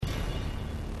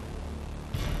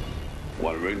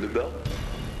Want to ring the bell?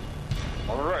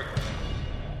 All right.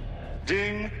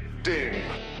 Ding, ding.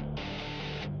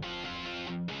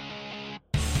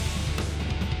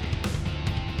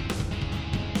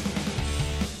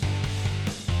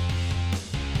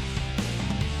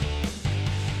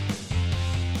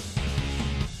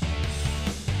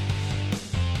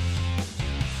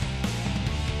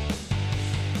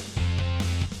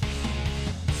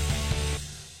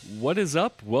 What is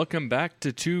up? Welcome back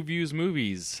to Two Views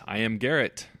Movies. I am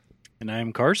Garrett. And I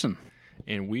am Carson.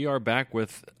 And we are back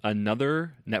with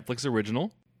another Netflix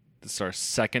original. This is our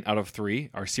second out of three,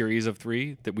 our series of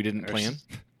three that we didn't plan.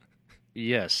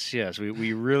 Yes.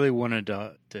 We really wanted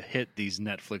to hit these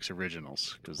Netflix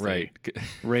originals. Right.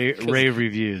 Rave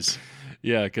reviews.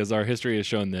 Yeah, because our history has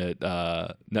shown that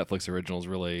Netflix originals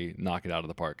really knock it out of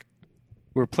the park.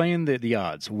 We're playing the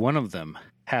odds. One of them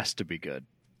has to be good.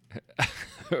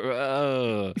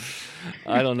 I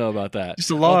don't know about that. Just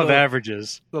the law of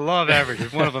averages. The law of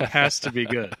averages. One of them has to be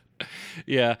good.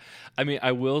 Yeah. I mean,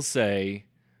 I will say,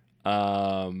 we've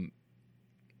been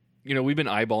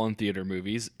eyeballing theater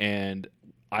movies, and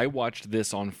I watched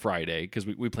this on Friday because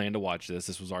we planned to watch this.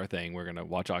 This was our thing. We're going to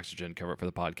watch Oxygen, cover it for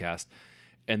the podcast.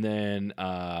 And then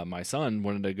my son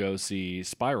wanted to go see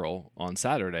Spiral on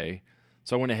Saturday,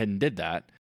 so I went ahead and did that.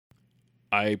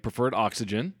 I preferred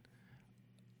Oxygen.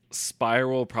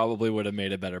 Spiral probably would have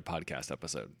made a better podcast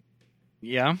episode.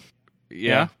 Yeah,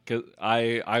 because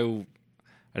I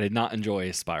did not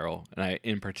enjoy Spiral, and I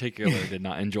in particular did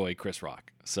not enjoy Chris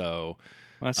Rock. So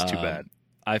that's too bad.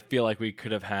 I feel like we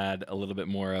could have had a little bit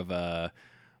more of a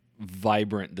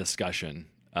vibrant discussion.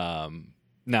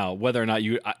 Now, whether or not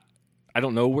I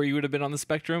don't know where you would have been on the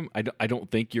spectrum. I don't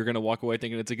think you're going to walk away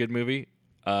thinking it's a good movie,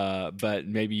 but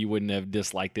maybe you wouldn't have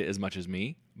disliked it as much as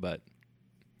me. But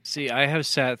see, I have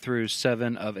sat through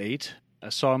 7 of 8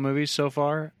 Saw movies so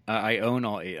far. I own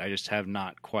all 8. I just have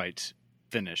not quite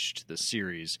finished the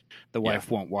series. The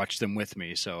wife won't watch them with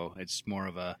me, so it's more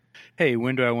of a, hey,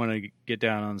 when do I want to get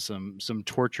down on some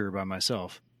torture by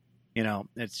myself?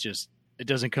 It's just, it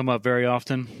doesn't come up very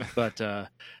often, but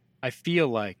I feel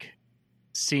like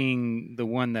seeing the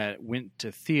one that went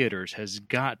to theaters has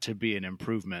got to be an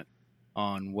improvement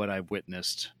on what I've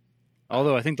witnessed.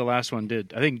 Although I think the last one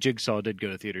did. I think Jigsaw did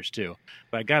go to theaters too.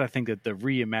 But I got to think that the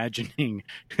reimagining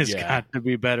has got to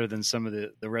be better than some of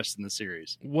the rest in the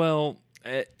series. Well,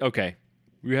 okay.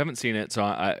 We haven't seen it, so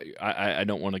I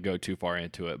don't want to go too far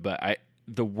into it. But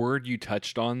the word you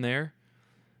touched on there,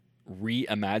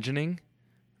 reimagining,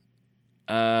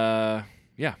 well,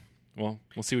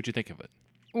 we'll see what you think of it.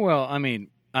 Well, I mean,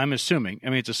 I'm assuming. I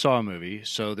mean, it's a Saw movie,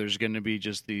 so there's going to be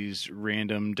just these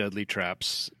random deadly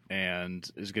traps, and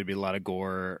there's going to be a lot of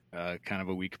gore, kind of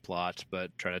a weak plot,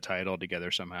 but try to tie it all together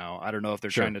somehow. I don't know if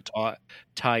they're trying to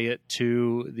tie it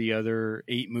to the other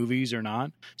 8 movies or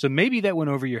not. So maybe that went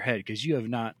over your head because you have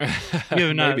not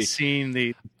seen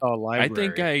the Saw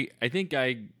library. I think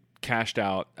I cashed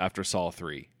out after Saw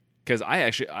 3 because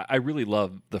I really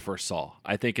love the first Saw.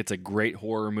 I think it's a great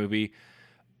horror movie.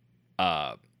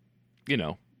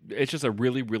 It's just a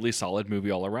really, really solid movie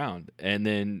all around. And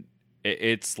then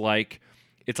it's like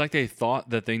they thought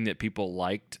the thing that people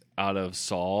liked out of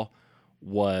Saw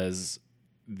was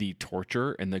the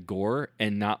torture and the gore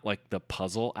and not like the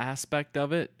puzzle aspect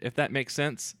of it, if that makes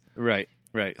sense. Right.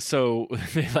 So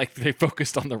they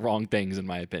focused on the wrong things, in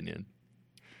my opinion.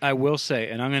 I will say,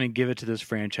 and I'm going to give it to this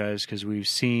franchise because we've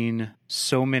seen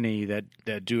so many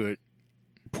that do it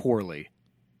poorly,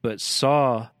 but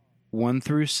Saw 1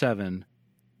 through 7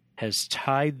 has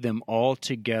tied them all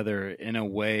together in a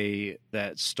way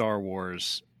that Star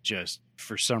Wars just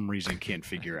for some reason can't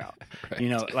figure out.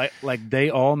 Right. Like they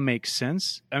all make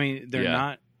sense. I mean,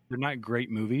 they're not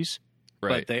great movies, right,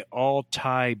 but they all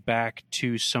tie back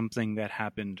to something that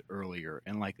happened earlier.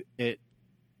 And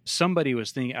somebody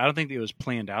was thinking, I don't think it was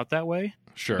planned out that way.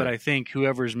 Sure. But I think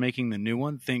whoever's making the new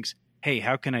one thinks, hey,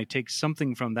 how can I take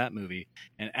something from that movie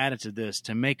and add it to this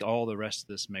to make all the rest of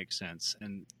this make sense?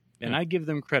 And I give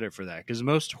them credit for that because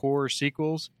most horror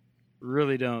sequels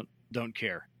really don't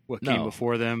care what came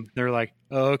before them. They're like,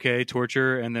 oh, okay,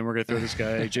 torture, and then we're going to throw this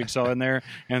guy Jigsaw in there,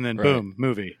 and then boom,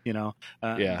 movie.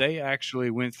 They actually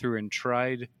went through and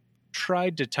tried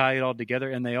to tie it all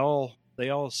together, and they all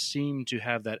seem to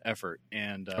have that effort.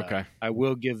 And I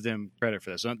will give them credit for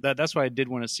that. So that's why I did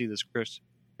want to see this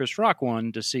Chris Rock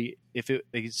one to see if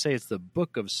they say it's the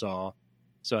Book of Saw.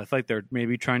 So I think they're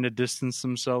maybe trying to distance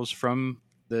themselves from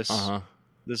this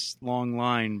long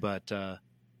line, but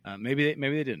maybe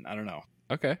they didn't. I don't know.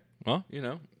 Okay, well,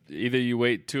 either you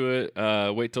wait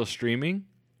till streaming,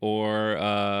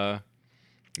 or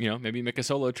maybe make a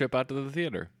solo trip out to the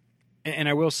theater. And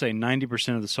I will say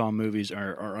 90% of the Saw movies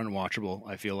are unwatchable,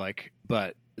 I feel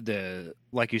but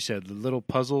like you said, the little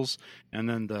puzzles and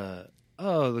then the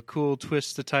cool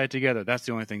twists to tie it together, that's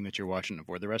the only thing that you're watching it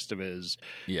for. The rest of it is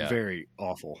very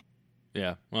awful.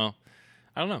 Yeah, well,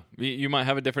 I don't know. You might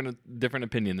have a different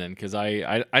opinion then, because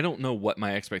I don't know what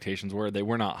my expectations were. They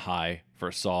were not high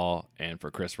for Saw and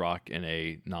for Chris Rock in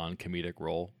a non-comedic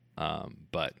role.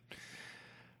 But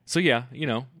so yeah, he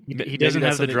doesn't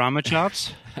have the drama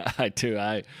chops. I do.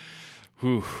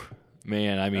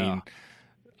 Man. I mean,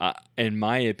 in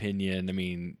my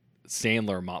opinion,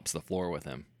 Sandler mops the floor with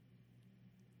him.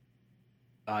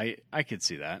 I could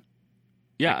see that.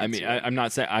 Yeah, I'm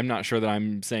not sure that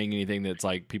I'm saying anything that's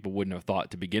like people wouldn't have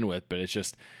thought to begin with, but it's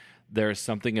just there's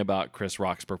something about Chris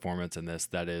Rock's performance in this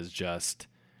that is just,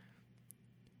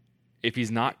 if he's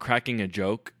not cracking a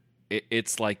joke,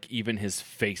 it's like even his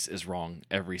face is wrong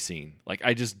every scene. Like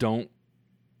I don't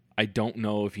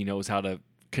know if he knows how to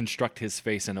construct his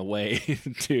face in a way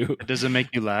to. Does it make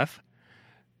you laugh?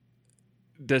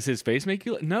 Does his face make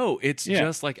you? No, it's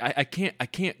just like I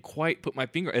can't quite put my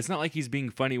finger. It's not like he's being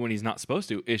funny when he's not supposed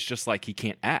to. It's just like he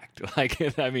can't act. Like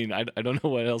I don't know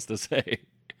what else to say.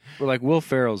 Well, like Will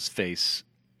Ferrell's face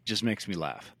just makes me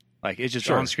laugh. Like it's just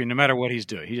on screen, no matter what he's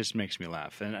doing, he just makes me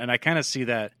laugh. And I kind of see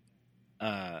that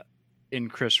in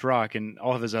Chris Rock and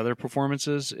all of his other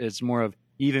performances. It's more of,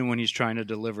 even when he's trying to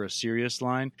deliver a serious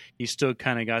line, he's still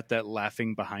kind of got that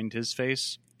laughing behind his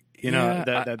face.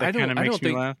 That kind of makes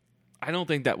me laugh. I don't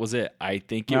think that was it. I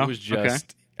think it was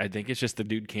just. Okay. I think it's just the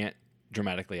dude can't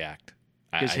dramatically act.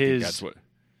 I think that's what.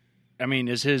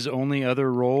 Is his only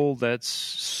other role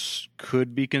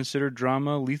could be considered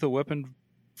drama Lethal Weapon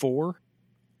 4?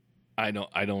 I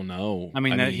don't know.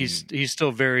 He's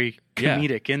still very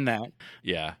comedic in that.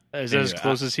 Yeah, is that as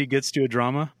close as he gets to a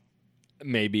drama?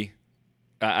 Maybe.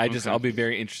 I'll be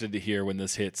very interested to hear when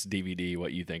this hits DVD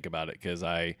what you think about it, because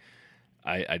I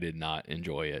did not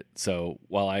enjoy it. So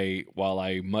while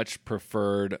I much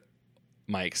preferred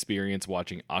my experience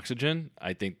watching Oxygen,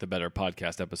 I think the better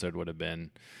podcast episode would have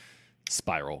been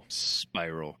Spiral.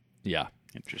 Yeah.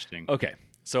 Interesting. Okay.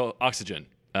 So Oxygen,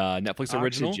 Netflix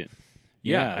original. Oxygen.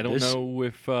 Yeah. I don't know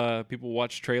if people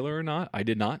watched trailer or not. I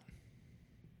did not.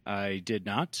 I did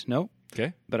not. No.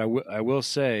 Okay. But I will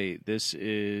say this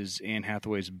is Anne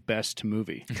Hathaway's best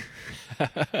movie.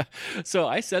 So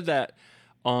I said that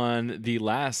on the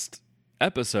last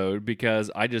episode because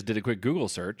I just did a quick Google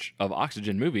search of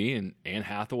Oxygen movie, and Anne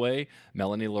Hathaway,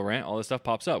 Melanie Laurent, all this stuff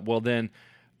pops up. Well, then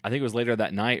I think it was later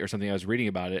that night or something, I was reading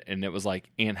about it, and it was like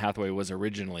Anne Hathaway was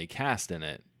originally cast in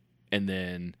it, and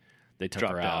then they took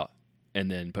her out and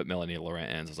then put Melanie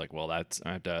Laurent in. So I was like, well, I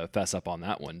have to fess up on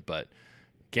that one, but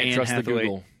can't Anne trust Hathaway the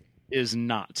Google. Is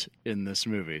not in this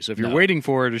movie. So if you're waiting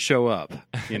for her to show up,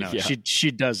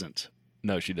 she doesn't.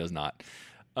 No, she does not.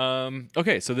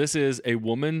 Okay, so this is a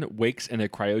woman wakes in a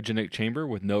cryogenic chamber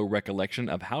with no recollection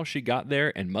of how she got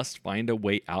there and must find a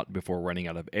way out before running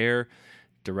out of air.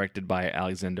 Directed by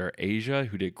Alexander Aja,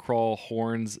 who did Crawl,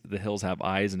 Horns, The Hills Have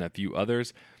Eyes, and a few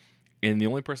others. And the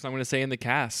only person I'm going to say in the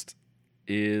cast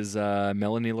is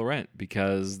Melanie Laurent,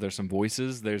 because there's some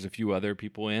voices. There's a few other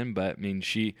people in, but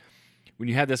when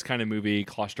you have this kind of movie,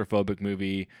 claustrophobic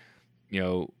movie,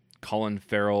 Colin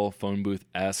Farrell, phone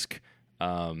booth-esque,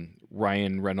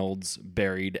 Ryan Reynolds,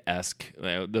 Buried-esque,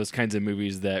 those kinds of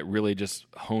movies that really just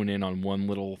hone in on one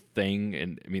little thing.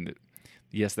 And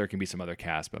yes, there can be some other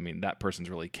cast, but that person's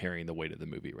really carrying the weight of the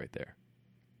movie right there.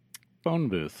 Phone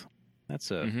Booth. That's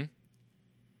a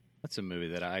movie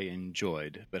that I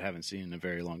enjoyed, but haven't seen in a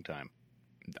very long time.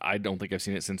 I don't think I've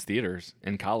seen it since theaters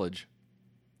in college.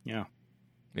 Yeah.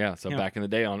 Yeah, so back in the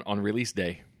day on release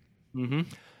day. Mm-hmm.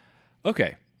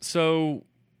 Okay, so,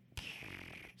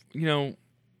 I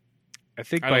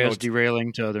think by us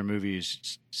derailing to other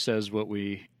movies says what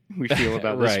we feel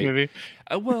about this movie.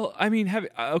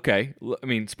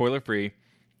 Spoiler-free,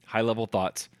 high-level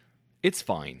thoughts. It's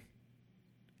fine.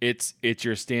 It's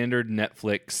your standard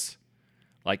Netflix.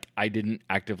 Like, I didn't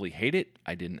actively hate it.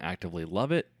 I didn't actively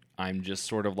love it. I'm just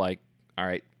sort of like, all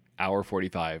right, hour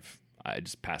 45. I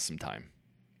just passed some time.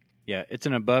 Yeah, it's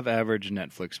an above-average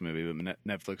Netflix movie, but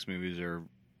Netflix movies are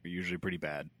usually pretty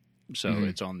bad. So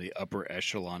it's on the upper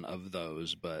echelon of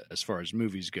those. But as far as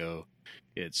movies go,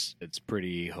 it's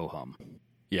pretty ho-hum.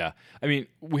 Yeah.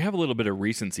 We have a little bit of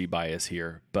recency bias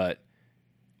here, but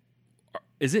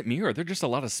is it me or are there just a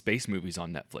lot of space movies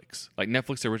on Netflix? Like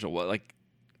Netflix original, like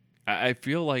I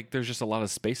feel like there's just a lot of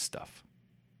space stuff.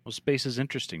 Well, space is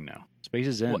interesting now. Space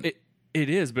is in. Well, it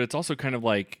is, but it's also kind of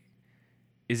like,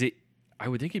 is it? I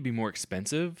would think it'd be more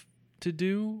expensive to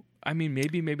do.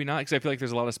 Maybe not, because I feel like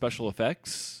there's a lot of special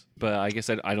effects, but I guess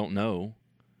I don't know.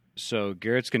 So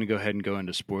Garrett's going to go ahead and go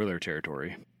into spoiler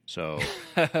territory. So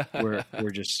we're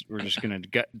just going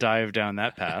to dive down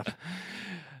that path.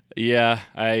 Yeah,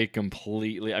 I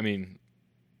mean,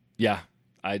 yeah,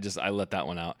 I let that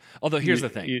one out. Although here's the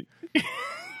thing.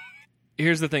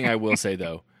 Here's the thing I will say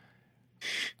though.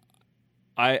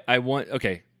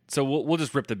 Okay, so we'll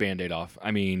just rip the Band-Aid off.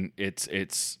 I mean,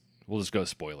 we'll just go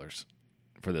spoilers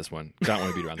for this one. I don't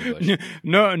want to beat around the bush.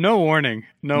 No warning.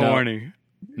 No warning.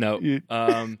 No.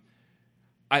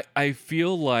 I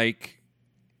feel like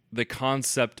the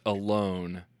concept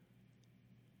alone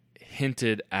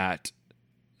hinted at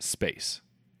space.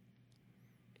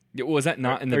 Was that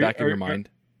not in the back of your mind?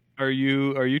 Are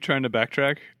you trying to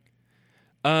backtrack?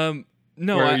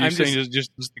 No, or are you saying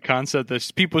just the concept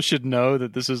that people should know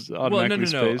that this is automatically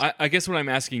space? No. I guess what I'm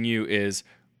asking you is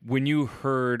when you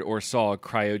heard or saw a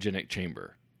cryogenic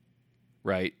chamber,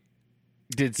 right?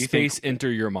 Did space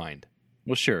enter your mind?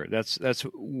 Well, sure. That's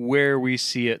where we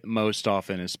see it most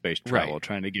often is space travel, Right.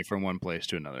 trying to get from one place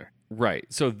to another. Right.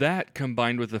 So that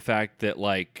combined with the fact that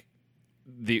like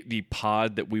the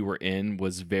pod that we were in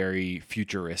was very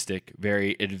futuristic,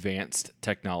 very advanced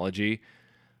technology.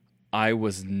 I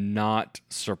was not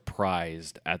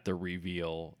surprised at the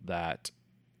reveal that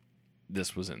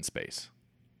this was in space.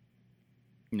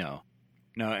 No.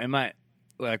 Am I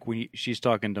like when she's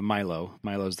talking to Milo?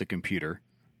 Milo's the computer.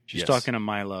 She's Yes. talking to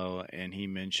Milo, and he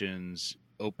mentions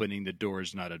opening the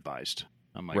doors not advised.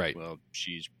 I'm like, Right. well,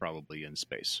 she's probably in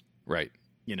space. Right.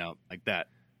 Like that.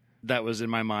 That was in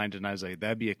my mind, and I was like,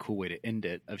 that'd be a cool way to end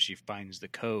it if she finds the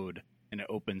code and it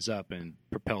opens up and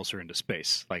propels her into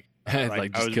space. Like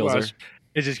Just kills her.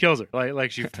 It just kills her.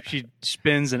 Like she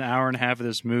spends an hour and a half of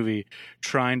this movie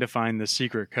trying to find the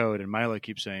secret code, and Milo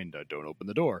keeps saying, "Don't open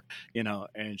the door,"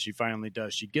 and she finally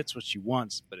does. She gets what she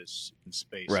wants, but it's in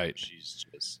space. Right. And she's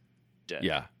just dead.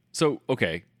 Yeah. So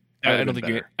okay, That I would've don't been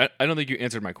think you. I don't think you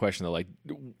answered my question though. Like,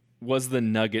 was the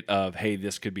nugget of hey,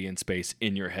 this could be in space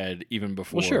in your head even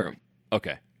before? Well, sure.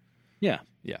 Okay. Yeah.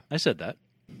 I said that.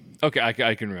 Okay,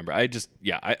 I can remember. I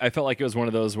felt like it was one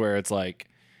of those where it's like,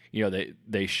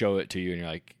 they show it to you and you're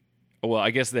like, well,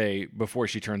 I guess before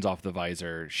she turns off the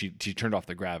visor, she turned off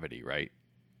the gravity, right?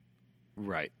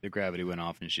 Right. The gravity went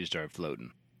off and she started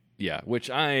floating. Yeah, which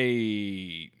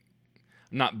there's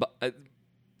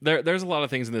a lot of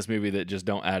things in this movie that just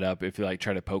don't add up if you like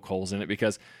try to poke holes in it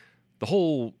because the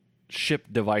whole ship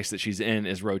device that she's in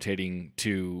is rotating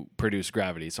to produce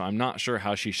gravity. So I'm not sure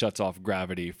how she shuts off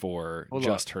gravity for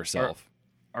just herself.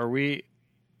 Are we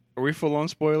full on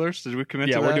spoilers? Did we commit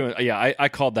to that? We're doing. Yeah, I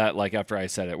called that like after I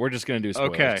said it. We're just going to do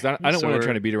spoilers. Okay. 'Cause I don't So want to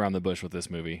try to beat around the bush with this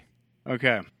movie.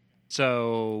 Okay.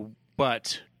 So,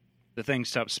 but the thing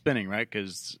stopped spinning, right?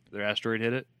 Because their asteroid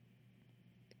hit it?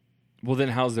 Well, then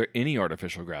how's there any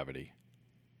artificial gravity?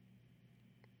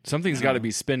 Something's got to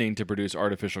be spinning to produce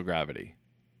artificial gravity.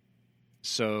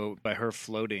 So, by her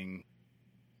floating,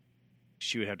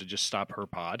 she would have to just stop her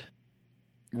pod?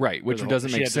 Right, which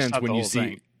doesn't make sense when you see...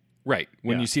 thing. Right,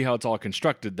 when Yeah. you see how it's all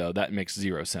constructed, though, that makes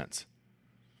zero sense.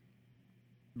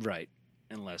 Right.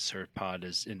 Unless her pod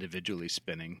is individually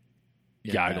spinning.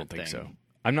 in Yeah, I that don't think thing. so.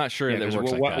 I'm not sure Yeah, that it 'cause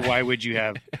works like that.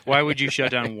 why would you shut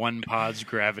down one pod's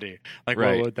gravity? Like,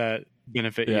 Right. what would that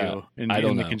benefit Yeah, you in I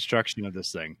don't the know. construction of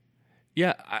this thing?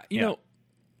 Yeah, you know,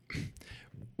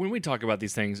 when we talk about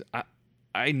these things,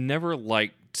 I never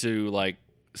like to like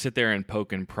sit there and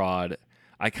poke and prod.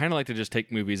 I kind of like to just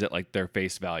take movies at like their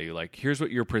face value. Like, here's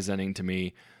what you're presenting to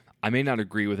me. I may not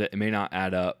agree with it. It may not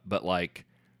add up, but like,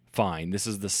 fine. This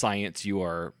is the science you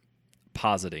are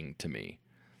positing to me.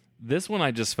 This one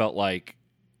I just felt like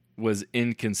was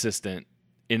inconsistent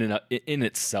in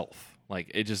itself.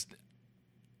 Like, it just,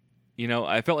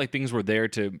 I felt like things were there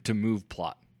to move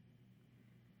plot.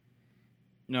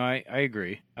 No, I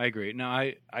agree. No,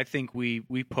 I think we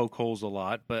poke holes a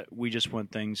lot, but we just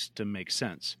want things to make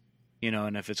sense.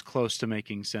 And if it's close to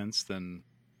making sense, then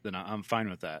I'm fine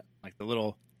with that. Like the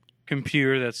little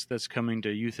computer that's coming to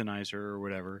euthanize her or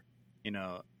whatever,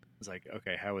 it's like,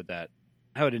 okay, how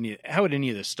would any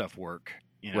of this stuff work?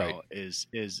 Right. Is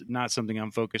not something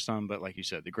I'm focused on, but like you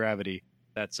said, the gravity,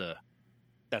 that's a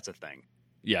thing.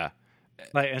 Yeah.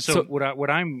 Like, and so what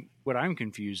I'm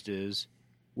confused is,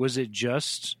 was it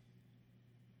just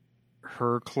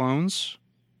her clones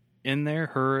in there,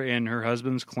 her and her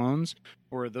husband's clones,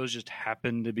 or those just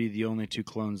happened to be the only two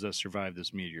clones that survived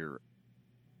this meteor?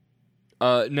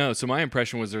 No. So my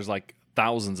impression was there's like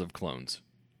thousands of clones.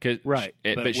 Right.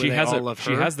 But she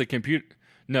has the computer.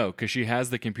 No, because she has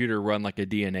the computer run like a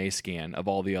DNA scan of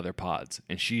all the other pods,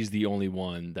 and she's the only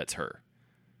one that's her.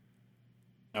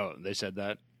 Oh, they said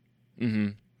that? Mm-hmm.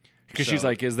 Because she's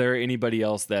like, is there anybody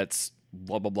else that's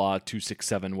blah blah blah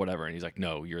 267 whatever, and he's like,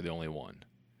 no, you're the only one.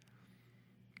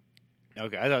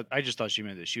 Okay, I just thought she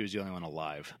meant that she was the only one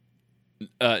alive.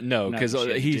 No, because Not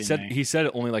that she had DNA. he said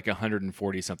only like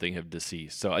 140 something have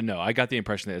deceased. So no, I got the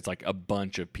impression that it's like a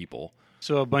bunch of people.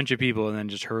 So a bunch of people, and then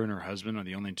just her and her husband are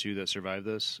the only two that survived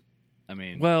this. I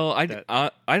mean, Well,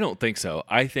 I don't think so.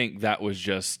 I think that was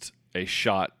just a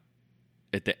shot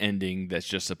at the ending that's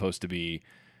just supposed to be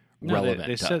no,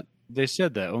 relevant. They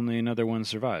said that only another one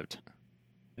survived,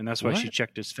 and that's why What? she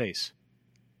checked his face.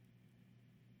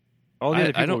 All the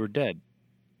other people were dead.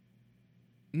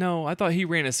 No, I thought he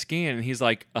ran a scan and he's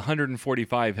like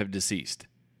 145 have deceased.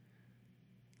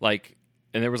 Like,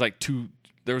 and there was like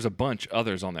there was a bunch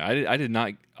others on there.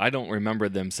 I don't remember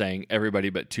them saying everybody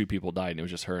but 2 people died and it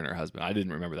was just her and her husband. I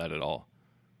didn't remember that at all.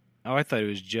 Oh, I thought it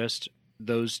was just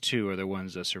those 2 are the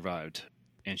ones that survived,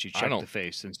 and she checked the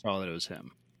face and saw that it was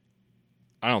him.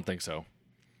 I don't think so.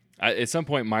 At some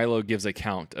point, Milo gives a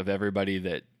count of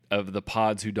everybody of the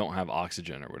pods who don't have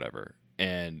oxygen or whatever,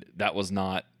 and that was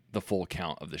not the full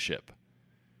count of the ship.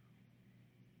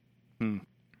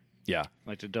 Yeah.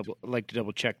 Like to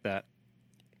double check that.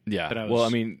 Yeah. Well, I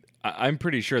mean, I'm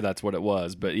pretty sure that's what it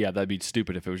was, but yeah, that'd be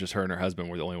stupid if it was just her and her husband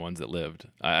were the only ones that lived.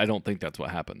 I don't think that's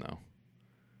what happened, though.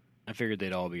 I figured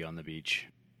they'd all be on the beach.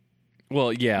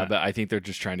 Well, yeah, but I think they're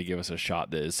just trying to give us a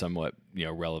shot that is somewhat,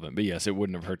 relevant. But yes, it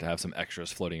wouldn't have hurt to have some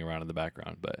extras floating around in the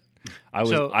background. But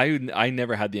I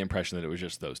never had the impression that it was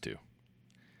just those 2.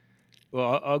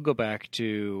 Well, I'll go back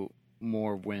to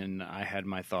more when I had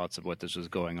my thoughts of what this was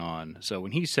going on. So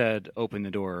when he said, open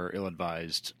the door,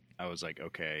 ill-advised, I was like,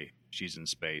 okay, she's in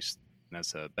space.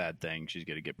 That's a bad thing. She's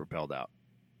going to get propelled out.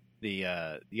 The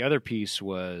other piece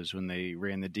was when they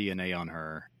ran the DNA on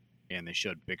her and they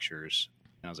showed pictures.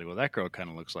 And I was like, well, that girl kind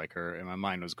of looks like her. And my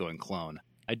mind was going clone.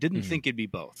 I didn't think it'd be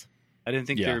both. I didn't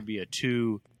think there would be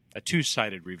a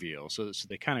two-sided reveal. So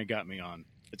they kind of got me on,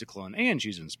 it's a clone and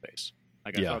she's in space.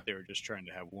 Like I thought they were just trying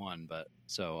to have one, but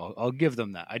so I'll give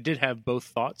them that. I did have both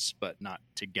thoughts, but not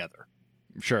together.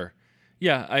 Sure.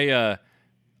 Yeah,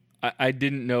 I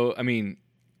didn't know. I mean,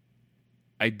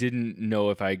 I didn't know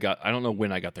if I don't know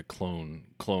when I got the clone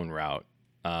route.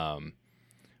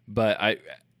 But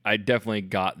I definitely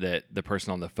got that the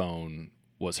person on the phone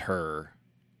was her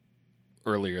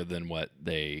earlier than what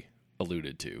they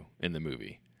alluded to in the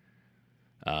movie.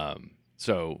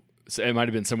 So it might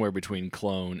have been somewhere between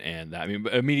clone and that. I mean,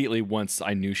 but immediately once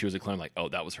I knew she was a clone, I'm like, oh,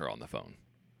 that was her on the phone.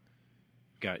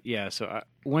 So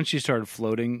once she started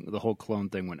floating, the whole clone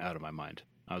thing went out of my mind.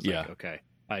 I was like, okay,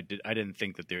 I didn't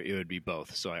think that it would be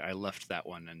both, so I left that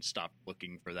one and stopped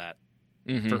looking for that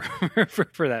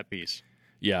for that piece.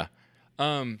 Yeah.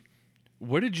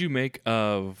 What did you make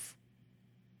of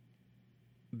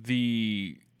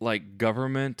the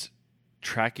government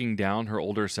tracking down her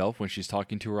older self when she's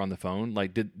talking to her on the phone?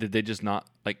 Like, did they just not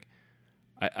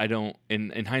I don't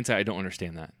in hindsight I don't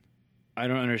understand that. I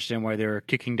don't understand why they're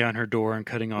kicking down her door and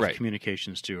cutting off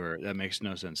communications to her. That makes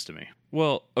no sense to me.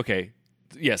 Well, okay.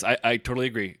 Yes, I totally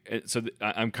agree. So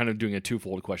I'm kind of doing a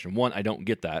twofold question. One, I don't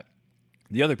get that.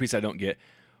 The other piece I don't get,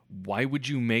 why would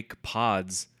you make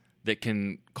pods that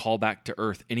can call back to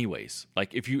Earth anyways?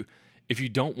 Like, if you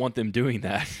don't want them doing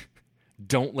that,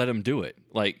 don't let them do it.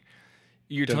 Like,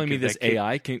 you're telling me this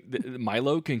AI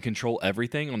Milo can control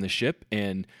everything on the ship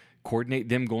and coordinate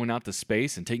them going out to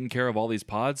space and taking care of all these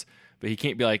pods, but he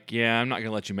can't be like, yeah, I'm not going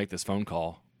to let you make this phone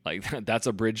call. Like, that's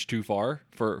a bridge too far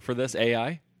for this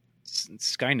AI.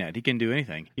 Skynet, he can do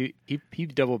anything. He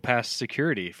double passed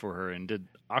security for her and did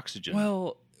oxygen.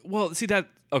 Well, see that,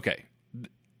 okay.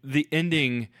 The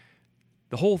ending,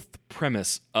 the whole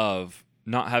premise of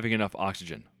not having enough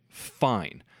oxygen,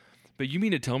 fine. But you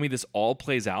mean to tell me this all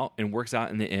plays out and works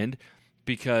out in the end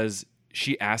because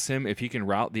she asks him if he can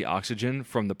route the oxygen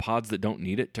from the pods that don't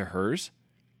need it to hers?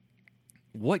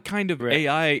 What kind of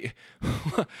AI?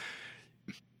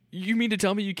 You mean to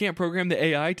tell me you can't program the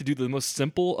AI to do the most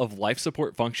simple of life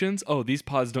support functions? Oh, these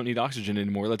pods don't need oxygen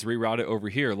anymore. Let's reroute it over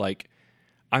here. Like,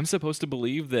 I'm supposed to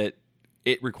believe that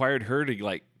it required her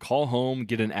to call home,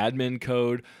 get an admin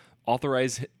code,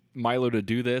 authorize Milo to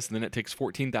do this, and then it takes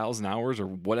 14,000 hours or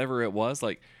whatever it was.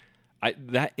 Like,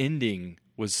 that ending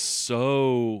was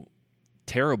so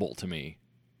terrible to me.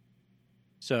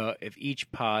 So if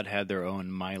each pod had their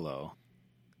own Milo,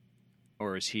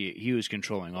 or is he was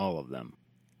controlling all of them?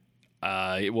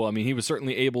 Well, I mean, he was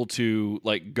certainly able to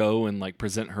go and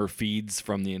present her feeds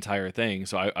from the entire thing.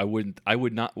 So I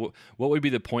would not. What would be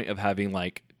the point of having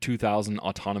 2,000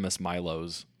 autonomous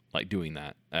Milos doing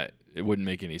that? It wouldn't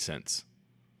make any sense.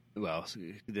 Well,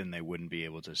 then they wouldn't be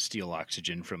able to steal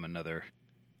oxygen from another.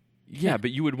 Yeah,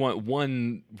 but you would want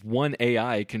one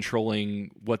AI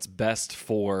controlling what's best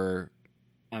for.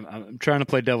 I'm trying to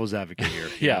play devil's advocate here.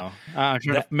 Yeah. I'm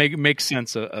trying to make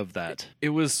sense of that. It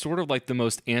was sort of like the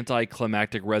most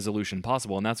anticlimactic resolution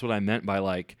possible, and that's what I meant by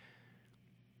like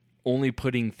only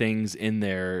putting things in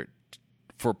there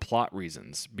for plot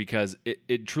reasons, because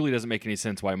it truly doesn't make any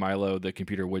sense why Milo, the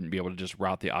computer, wouldn't be able to just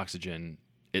route the oxygen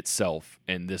itself,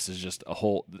 and this is just a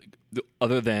whole.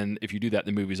 Other than if you do that,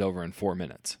 the movie's over in 4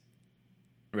 minutes.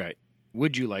 Right.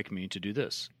 Would you like me to do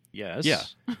this? Yes.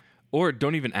 Yeah. Or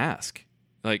don't even ask.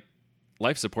 Like,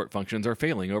 life support functions are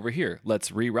failing over here.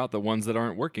 Let's reroute the ones that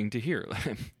aren't working to here.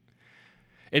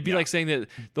 It'd be like saying that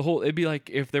it'd be like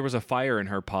if there was a fire in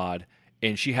her pod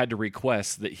and she had to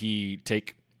request that he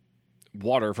take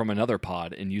water from another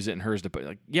pod and use it in hers to put,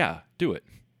 like, yeah, do it.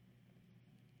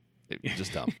 It's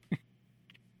just dumb.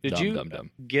 Did dumb, you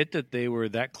dumb. get that they were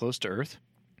that close to Earth?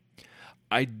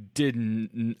 I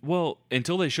didn't. Well,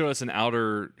 until they showed us an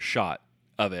outer shot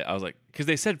of it, I was like, because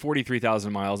they said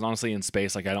 43,000 miles. And honestly, in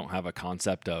space, like, I don't have a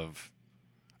concept of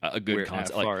a good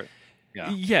concept. Like,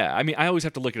 yeah. I mean, I always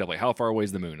have to look it up. Like, how far away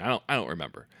is the moon? I don't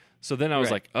remember. So then I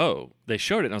was like, oh, they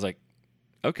showed it, and I was like,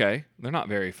 okay, they're not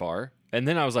very far. And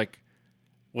then I was like,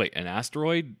 wait, an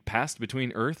asteroid passed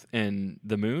between Earth and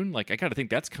the moon? Like, I got to think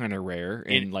that's kind of rare.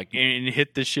 And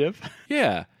hit the ship?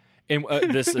 Yeah. And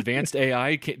this advanced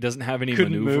AI doesn't have any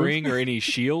maneuvering or any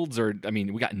shields, or, I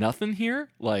mean, we got nothing here.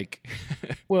 Like,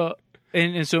 well,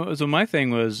 and so my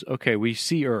thing was, okay, we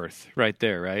see Earth right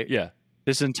there, right? Yeah.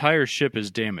 This entire ship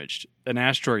is damaged. An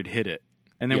asteroid hit it,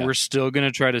 and then we're still going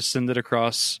to try to send it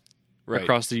across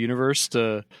the universe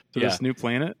to this new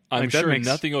planet. I'm sure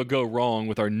nothing will go wrong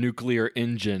with our nuclear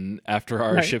engine after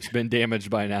our ship's been damaged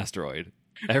by an asteroid.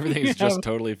 Everything's just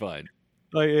totally fine.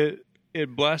 Like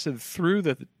it blasted through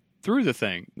the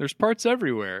thing. There's parts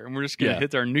everywhere, and we're just going to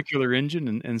hit our nuclear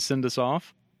engine and send us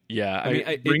off. Yeah, I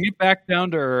mean, bring it back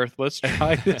down to Earth. Let's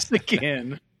try this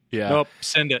again. Yeah. Nope.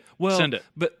 Send it. Well, send it.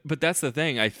 But that's the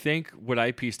thing. I think what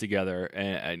I pieced together,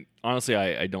 and honestly,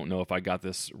 I don't know if I got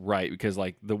this right, because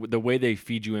like the way they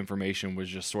feed you information was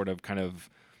just sort of kind of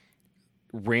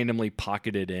randomly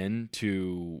pocketed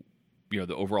into, you know,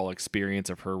 the overall experience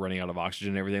of her running out of oxygen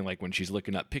and everything. Like when she's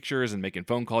looking up pictures and making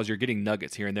phone calls, you're getting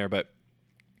nuggets here and there. But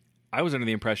I was under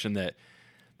the impression that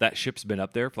ship's been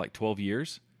up there for like 12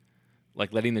 years,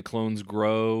 like letting the clones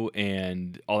grow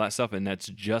and all that stuff, and that's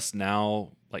just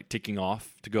now like ticking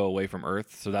off to go away from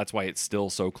Earth. So that's why it's still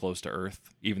so close to Earth,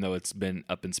 even though it's been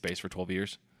up in space for 12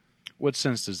 years. What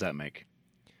sense does that make?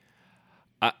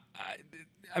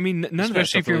 I mean, none of that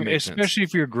stuff really makes sense. Especially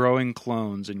if you're growing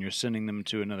clones and you're sending them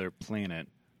to another planet,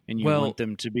 and you want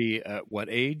them to be at what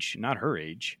age? Not her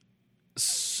age.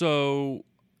 So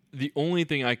the only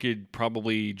thing I could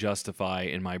probably justify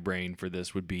in my brain for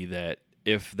this would be that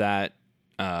if that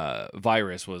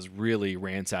virus was really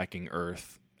ransacking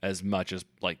Earth as much as,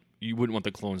 like, you wouldn't want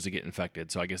the clones to get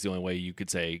infected. So I guess the only way you could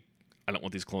say, I don't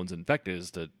want these clones infected, is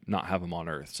to not have them on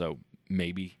Earth. So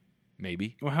maybe.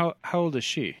 Well, how old is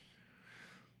she?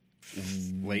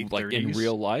 Late 30s? Like in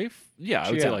real life? Yeah, I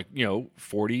would say like,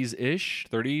 40s-ish,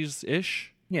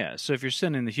 30s-ish. Yeah, so if you're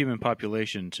sending the human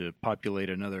population to populate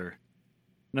another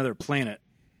planet,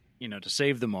 to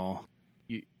save them all,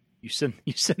 you send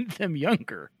them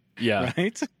younger. Yeah.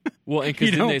 Right? Well, and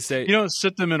because then they say... You don't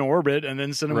sit them in orbit and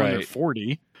then send them when they're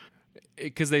 40.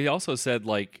 Because they also said,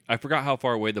 like, I forgot how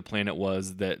far away the planet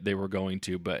was that they were going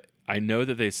to, but I know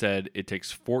that they said it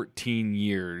takes 14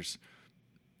 years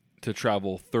to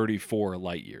travel 34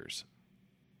 light years.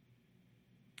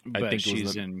 But I think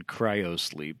she's in cryo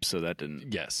sleep, so that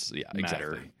didn't matter.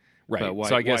 Exactly. Right. But why,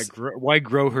 so I guess, why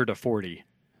grow her to 40?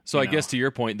 So I guess to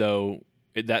your point, though,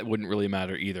 that wouldn't really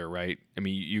matter either, right? I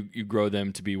mean, you grow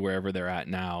them to be wherever they're at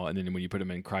now, and then when you put them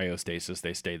in cryostasis,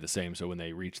 they stay the same. So when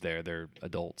they reach there, they're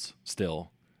adults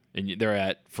still, and they're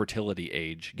at fertility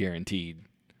age, guaranteed.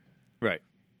 Right.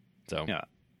 So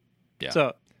yeah.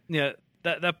 So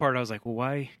that part I was like, well,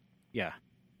 why? Yeah.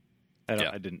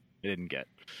 I didn't get.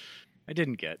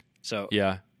 So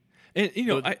yeah, and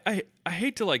I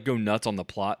hate to like go nuts on the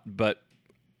plot, but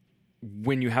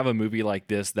when you have a movie like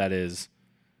this that is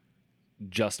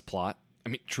just plot, I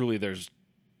mean, truly, there's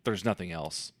nothing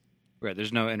else. Right.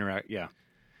 There's no interact. Yeah.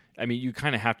 I mean, you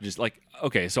kind of have to just like,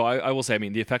 okay. So I will say, I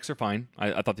mean, the effects are fine.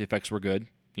 I thought the effects were good.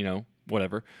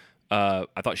 Whatever. I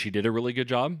thought she did a really good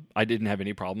job. I didn't have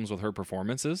any problems with her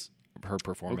performance.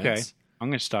 Okay. I'm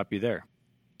going to stop you there.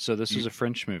 So this is a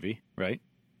French movie, right?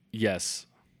 Yes.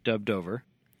 Dubbed over.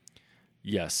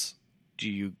 Yes.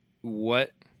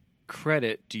 What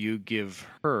credit do you give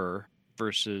her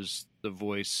versus the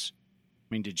voice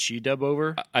mean, did she dub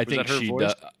over? I Was think that her she.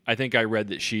 voice? I think I read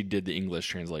that she did the English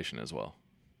translation as well.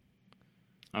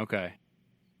 Okay.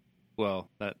 Well,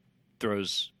 that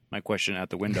throws my question out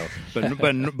the window.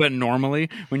 But normally,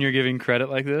 when you're giving credit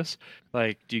like this,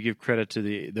 like, do you give credit to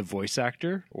the voice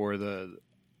actor or the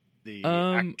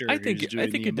actor I think who's doing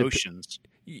I think the it emotions?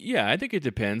 Yeah, I think it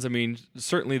depends. I mean,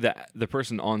 certainly the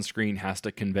person on screen has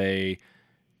to convey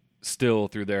still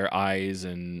through their eyes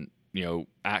and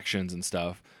actions and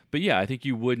stuff. But yeah, I think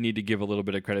you would need to give a little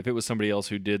bit of credit if it was somebody else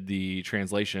who did the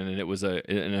translation and it was an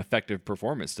effective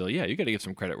performance. Still, yeah, you got to give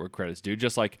some credit where credit's due.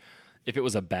 Just like if it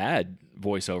was a bad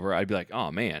voiceover, I'd be like,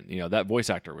 oh man, that voice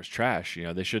actor was trash.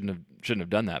 They shouldn't have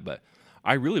done that. But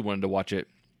I really wanted to watch it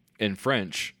in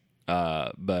French.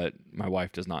 But my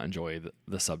wife does not enjoy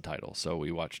the subtitle, so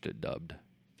we watched it dubbed.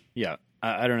 Yeah,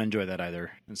 I don't enjoy that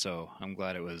either, and so I'm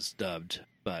glad it was dubbed.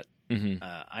 But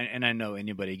I know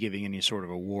anybody giving any sort of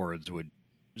awards would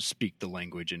speak the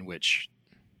language in which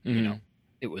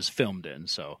it was filmed in,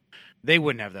 so they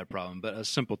wouldn't have that problem. But as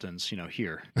simpletons,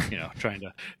 here,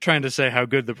 trying to say how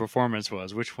good the performance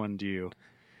was, which one do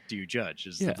you judge?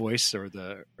 Is the voice or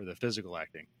the physical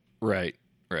acting? Right.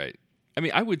 I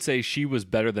mean, I would say she was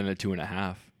better than a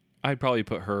 2.5. I'd probably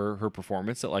put her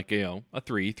performance at like a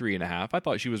 3.5. I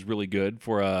thought she was really good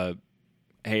for a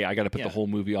hey, I got to put the whole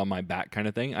movie on my back kind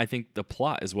of thing. I think the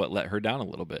plot is what let her down a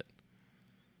little bit.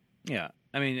 Yeah,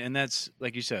 I mean, and that's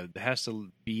like you said, it has to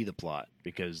be the plot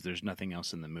because there's nothing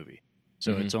else in the movie.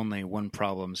 So it's only one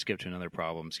problem, skip to another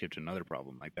problem, skip to another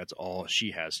problem. Like that's all she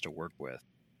has to work with.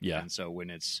 Yeah, and so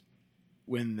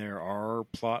when there are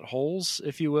plot holes,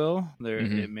 if you will,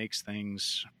 it makes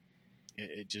things.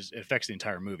 It just affects the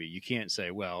entire movie. You can't say,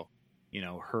 well,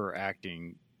 her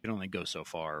acting can only go so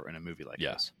far in a movie like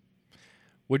this.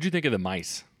 What'd you think of the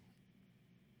mice?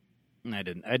 I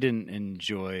didn't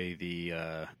enjoy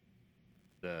the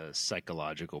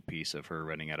psychological piece of her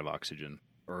running out of oxygen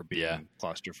or being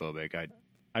claustrophobic.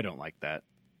 I don't like that.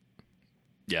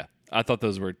 Yeah, I thought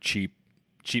those were cheap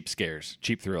scares,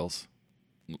 cheap thrills.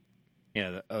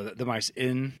 Yeah, the mice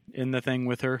in the thing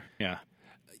with her.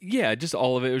 Yeah, just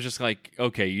all of it. It was just like,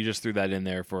 okay, you just threw that in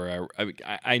there for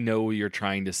I know you're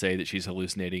trying to say that she's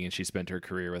hallucinating and she spent her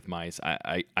career with mice.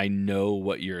 I know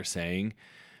what you're saying,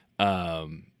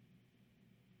 but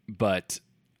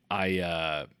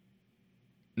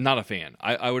not a fan.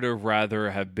 I would have rather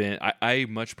have been. I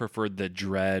much preferred the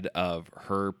dread of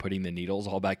her putting the needles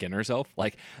all back in herself.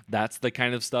 Like that's the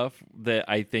kind of stuff that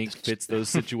I think fits those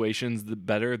situations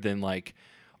better than like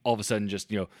all of a sudden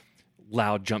just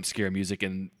loud jump scare music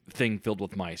and thing filled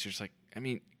with mice. You're just like, I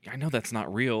mean, I know that's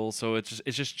not real, so it's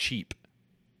just cheap.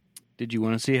 Did you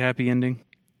want to see a happy ending?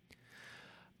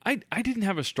 I didn't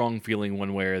have a strong feeling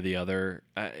one way or the other.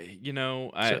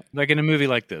 So, like in a movie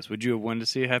like this, would you have wanted to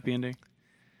see a happy ending?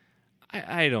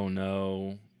 I don't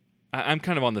know. I'm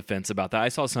kind of on the fence about that. I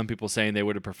saw some people saying they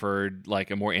would have preferred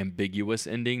like a more ambiguous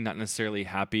ending, not necessarily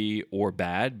happy or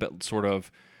bad, but sort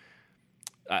of.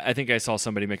 I think I saw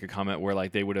somebody make a comment where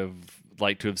like they would have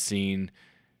liked to have seen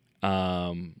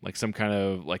like some kind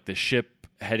of like the ship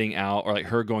heading out or like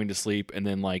her going to sleep and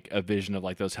then like a vision of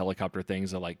like those helicopter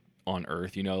things that like on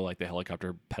Earth, like the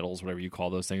helicopter pedals, whatever you call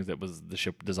those things that was the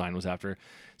ship design was after.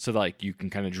 So like you can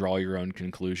kind of draw your own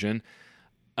conclusion.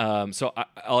 So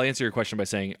I'll answer your question by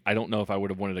saying I don't know if I would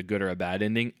have wanted a good or a bad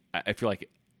ending. I feel like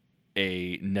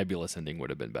a nebulous ending would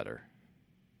have been better.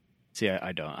 See,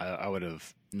 I don't. I would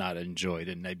have not enjoyed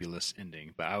a nebulous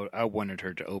ending, but I wanted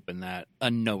her to open that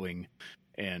unknowing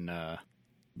and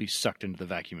be sucked into the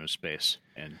vacuum of space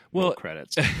and roll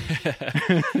credits.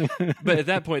 But at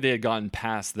that point, they had gotten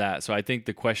past that. So I think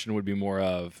the question would be more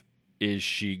of, is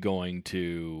she going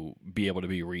to be able to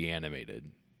be reanimated?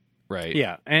 Right.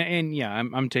 Yeah, and yeah,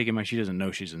 I'm taking she doesn't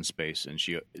know she's in space, and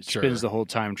she spends the whole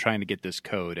time trying to get this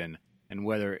code, and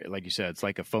whether, like you said, it's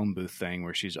like a phone booth thing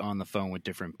where she's on the phone with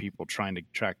different people trying to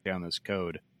track down this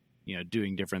code,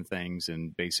 doing different things,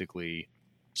 and basically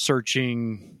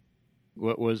searching.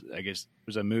 What was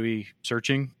a movie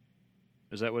Searching?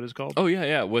 Is that what it's called? Oh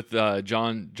yeah, with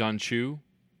John Chu.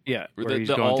 Yeah, where he's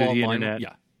going through the internet.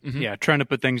 Yeah, yeah, trying to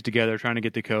put things together, trying to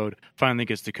get the code. Finally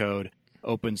gets the code.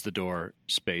 Opens the door,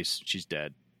 space, she's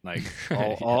dead. Like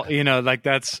all like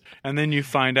that's, and then you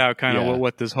find out kind of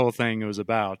what this whole thing was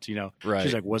about. Right.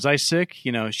 She's like, was I sick?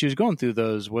 She was going through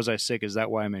those. Was I sick? Is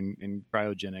that why I'm in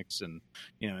cryogenics? And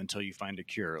until you find a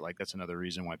cure, like that's another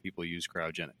reason why people use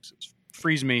cryogenics. It's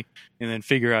freeze me and then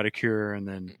figure out a cure and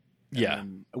then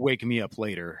wake me up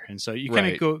later. And so you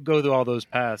kind of go through all those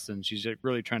paths. And she's like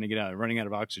really trying to get out, running out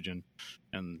of oxygen,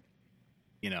 and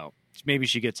maybe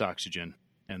she gets oxygen.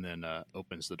 And then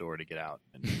opens the door to get out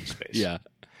into space. Yeah.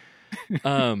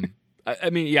 I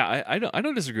mean, yeah, I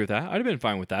don't disagree with that. I'd have been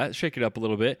fine with that. Shake it up a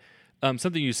little bit.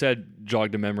 Something you said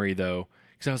jogged a memory though,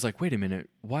 because I was like, wait a minute,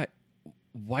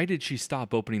 why did she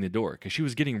stop opening the door? Because she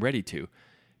was getting ready to,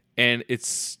 and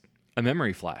it's a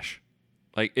memory flash.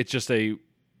 Like it's just a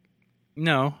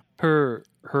No, her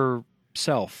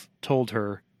self told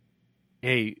her,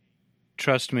 "Hey,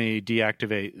 trust me,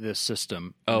 deactivate this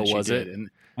system." Oh, And she was did. it?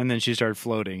 And then she started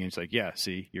floating, and it's like, "Yeah,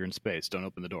 see, you're in space. Don't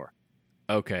open the door."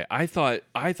 okay. I thought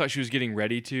she was getting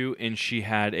ready to, and she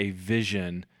had a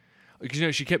vision.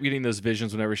 Because she kept getting those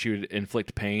visions whenever she would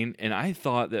inflict pain, and I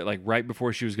thought that like right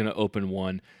before she was going to open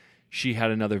one, she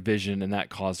had another vision, and that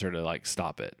caused her to like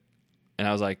stop it. And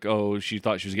I was like, oh, she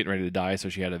thought she was getting ready to die, so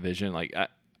she had a vision. Like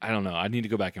I don't know. I need to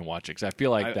go back and watch it because I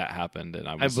feel like that happened, and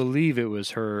I believe it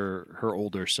was her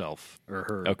older self or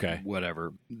her Okay.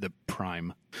 whatever, the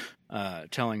prime,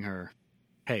 telling her,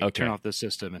 "Hey, Okay. turn off the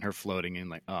system," and her floating in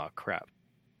like, "Oh crap,"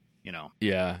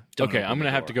 Yeah. Don't Okay, open I'm the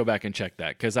gonna have to door. go back and check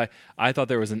that because I thought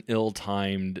there was an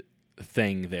ill-timed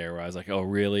thing there where I was like, oh,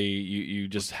 really? You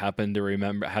just happened to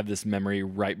have this memory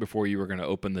right before you were going to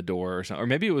open the door or something, or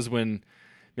maybe it was when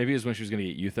she was going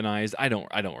to get euthanized. I don't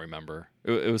remember.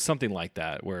 It was something like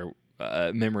that where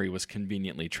memory was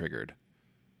conveniently triggered.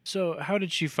 So, how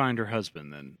did she find her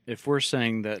husband then? If we're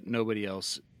saying that nobody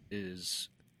else is,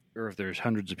 or if there's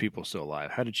hundreds of people still alive,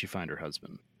 how did she find her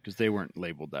husband? Because they weren't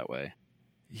labeled that way.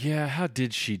 Yeah, how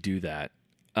did she do that?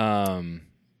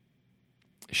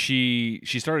 She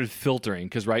started filtering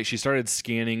because she started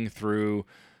scanning through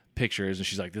pictures and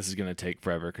she's like, this is going to take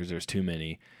forever because there's too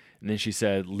many. And then she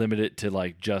said, limit it to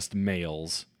like just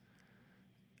males.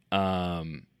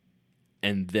 And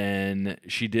then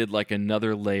she did like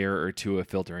another layer or two of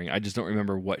filtering. I just don't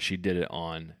remember what she did it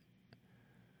on.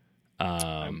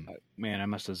 Man, I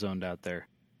must have zoned out there.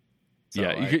 So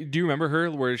Yeah, do you remember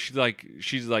her where she's like,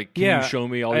 can Yeah, you show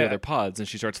me all the I- other pods? And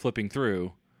she starts flipping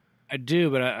through. I do,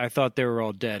 but I thought they were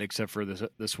all dead except for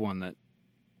this one that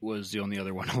was the only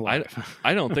other one alive.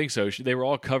 I don't think so. They were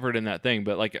all covered in that thing,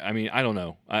 but like, I mean, I don't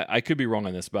know. I could be wrong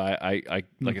on this, but I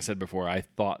like I said before, I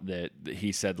thought that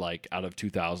he said like out of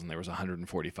 2,000 there was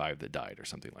 145 that died or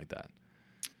something like that.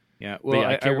 Yeah, But well, yeah,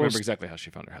 I can't will remember exactly how she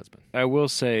found her husband. I will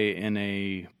say in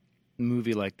a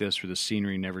movie like this where the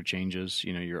scenery never changes,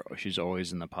 she's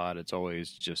always in the pod. It's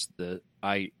always just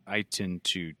I tend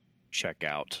to check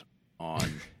out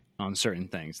on on certain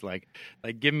things. Like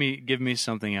give me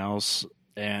something else,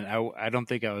 and I don't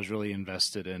think I was really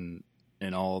invested in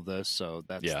all of this, so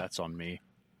that's on me.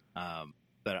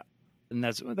 But and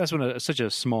that's when such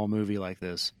a small movie like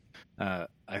this,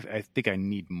 I think I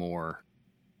need more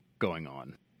going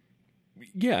on.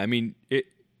 Yeah, I mean,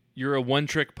 you're a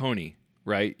one-trick pony,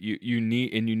 right? You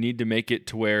need to make it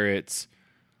to where it's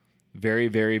very,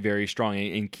 very, very strong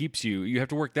and keeps you. You have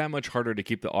to work that much harder to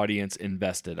keep the audience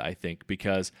invested, I think,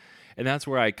 and that's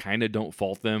where I kind of don't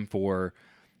fault them for,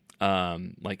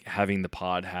 like having the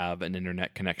pod have an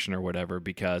internet connection or whatever,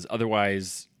 because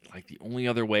otherwise, like the only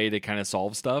other way to kind of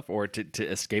solve stuff or to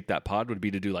escape that pod would be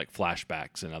to do like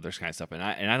flashbacks and other kind of stuff, and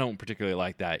I don't particularly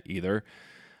like that either.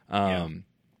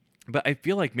 But I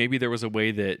feel like maybe there was a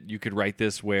way that you could write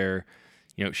this where,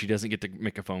 she doesn't get to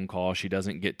make a phone call, she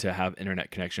doesn't get to have internet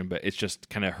connection, but it's just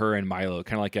kind of her and Milo,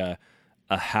 kind of like a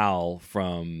Hal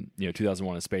from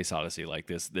 2001: A Space Odyssey, like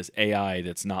this AI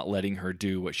that's not letting her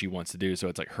do what she wants to do. So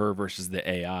it's like her versus the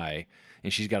AI,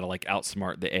 and she's got to like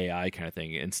outsmart the AI kind of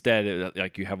thing. Instead,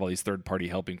 like you have all these third party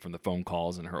helping from the phone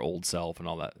calls and her old self and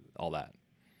all that.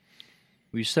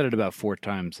 We said it about 4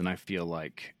 times, and I feel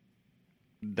like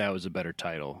that was a better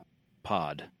title,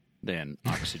 Pod, than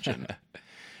Oxygen.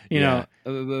 Yeah.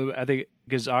 I think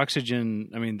because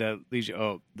Oxygen, I mean, that leads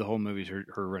you, the whole movie's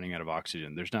her running out of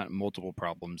oxygen. There's not multiple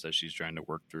problems that she's trying to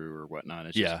work through or whatnot.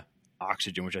 It's just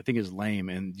oxygen, which I think is lame.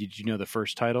 And did you know the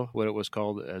first title, what it was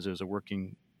called as it was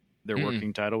working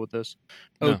title with this?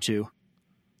 No. O2.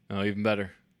 Oh, even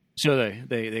better. So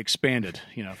they expanded,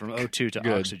 from O2 to Good.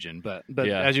 oxygen. But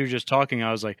Yeah. as you were just talking,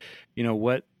 I was like,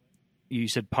 what? You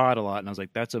said pod a lot, and I was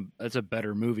like, that's a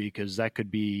better movie because that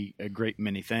could be a great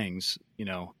many things.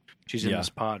 She's in this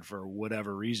pod for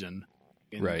whatever reason,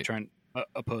 and Right.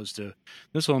 Opposed to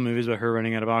this whole movie is about her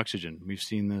running out of oxygen. We've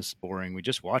seen this boring. We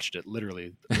just watched it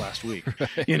literally last week.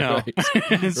 Right,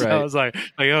 So right. I was like,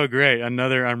 oh great,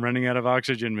 another I'm running out of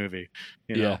oxygen movie.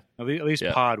 Yeah. At least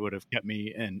Yeah. pod would have kept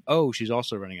me in. Oh, she's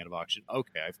also running out of oxygen.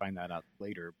 Okay, I find that out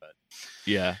later, but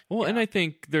Yeah. Well, and Yeah. I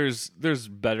think there's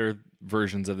better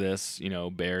versions of this,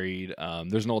 Buried.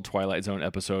 There's an old Twilight Zone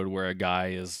episode where a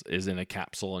guy is in a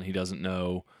capsule and he doesn't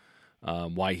know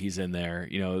why he's in there.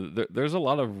 There's a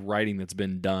lot of writing that's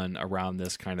been done around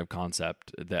this kind of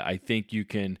concept that I think you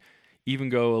can even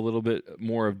go a little bit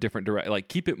more of different direct, like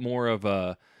keep it more of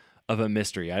a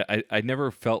mystery. I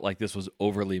never felt like this was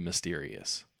overly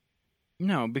mysterious.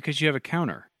 No, because you have a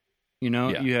counter. You know,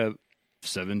 Yeah. you have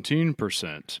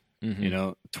 17%, Mhm. you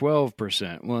know,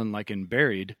 12%. Well, and like in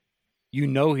Buried, you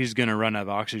know he's going to run out of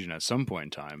oxygen at some point in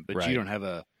time, but Right. you don't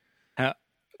have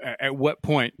at what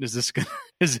point is this gonna,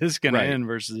 is this going Right. to end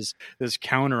versus this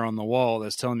counter on the wall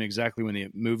that's telling me exactly when the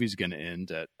movie's going to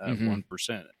end at Mhm.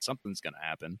 1%. Something's going to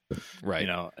happen, Right. you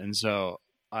know. And so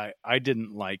I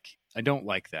don't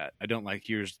like that. I don't like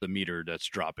here's the meter that's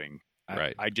dropping.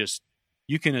 Right. I just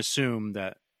you can assume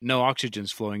that no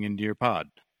oxygen's flowing into your pod.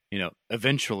 You know,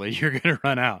 eventually you're going to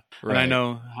run out. And I Right.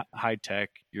 know high tech,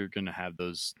 you're going to have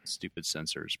those stupid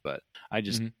sensors, but I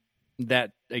just Mhm.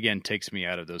 that again takes me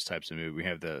out of those types of movies. We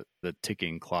have the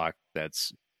ticking clock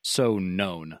that's so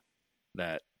known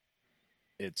that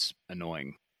it's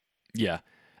annoying. Yeah.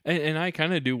 And I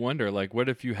kind of do wonder, like, what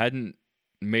if you hadn't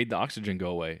made the oxygen go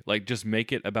away? Like, just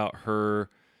make it about her,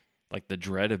 like, the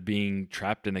dread of being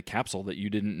trapped in a capsule that you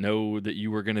didn't know that you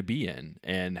were going to be in.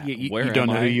 And where you don't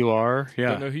am know I? who you are.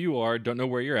 Yeah, Don't know who you are. Don't know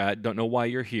where you're at. Don't know why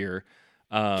you're here.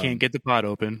 can't get the pod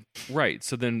open. Right.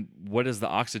 So then what does the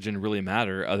oxygen really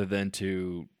matter other than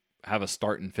to have a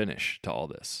start and finish to all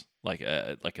this? Like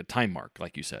a time mark,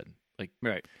 like you said. Like,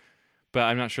 Right. but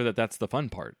I'm not sure that that's the fun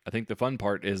part. I think the fun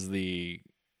part is the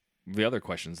other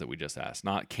questions that we just asked.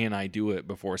 Not can I do it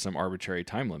before some arbitrary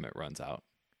time limit runs out?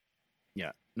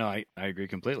 Yeah. No, I agree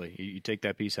completely. You take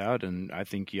that piece out, and I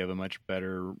think you have a much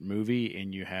better movie,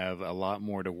 and you have a lot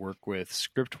more to work with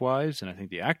script wise, and I think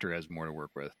the actor has more to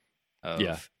work with.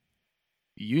 Yeah.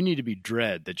 You need to be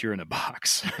dread that you're in a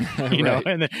box, you know, Right.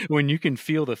 and then when you can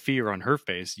feel the fear on her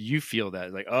face, you feel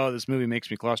that like, oh, this movie makes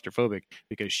me claustrophobic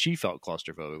because she felt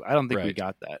claustrophobic. I don't think we Right.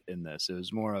 got that in this. It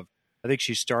was more of, I think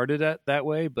she started at that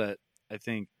way, but I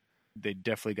think they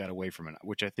definitely got away from it,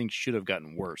 which I think should have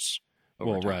gotten worse.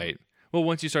 over Well, time. right. Well,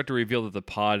 once you start to reveal that the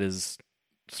pod is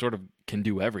sort of can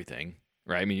do everything,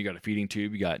 right? I mean, you got a feeding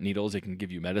tube, you got needles, it can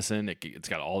give you medicine, it's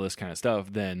got all this kind of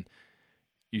stuff. Then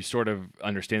you sort of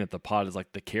understand that the pod is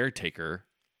like the caretaker,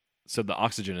 so the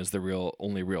oxygen is the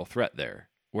only real threat there.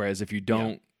 Whereas if you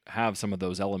don't have some of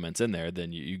those elements in there,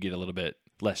 then you get a little bit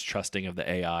less trusting of the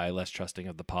AI, less trusting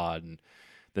of the pod, and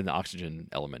then the oxygen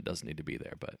element doesn't need to be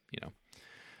there. But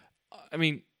I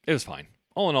mean, it was fine.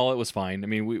 All in all, it was fine. I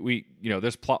mean, we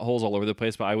there's plot holes all over the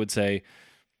place, but I would say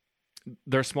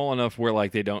they're small enough where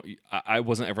like they don't. I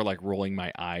wasn't ever like rolling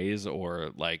my eyes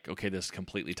or like, okay, this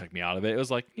completely took me out of it. It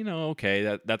was like,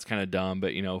 okay, that's kind of dumb,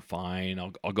 but fine.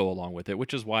 I'll go along with it,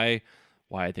 which is why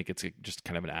I think it's just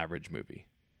kind of an average movie.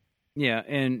 Yeah,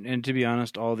 and to be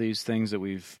honest, all these things that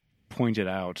we've pointed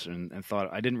out and thought,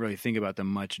 I didn't really think about them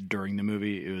much during the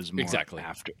movie. It was more Exactly.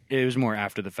 after. It was more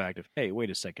after the fact of, hey, wait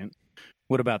a second,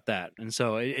 what about that? And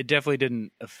so it definitely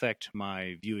didn't affect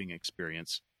my viewing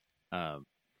experience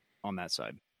on that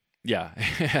side. Yeah,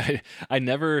 I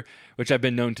never, which I've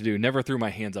been known to do, never threw my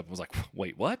hands up and was like,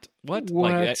 wait, what? Like,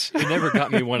 it never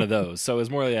got me one of those. So it was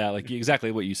more like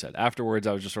exactly what you said. Afterwards,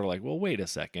 I was just sort of like, well, wait a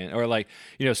second. Or like,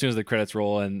 as soon as the credits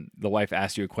roll and the wife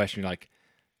asks you a question, you're like,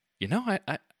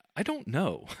 I don't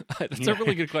know. That's a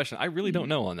really good question. I really don't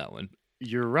know on that one.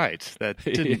 You're right. That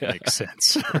didn't make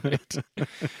sense.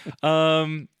 All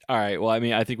right. Well, I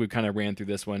mean, I think we kind of ran through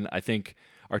this one. I think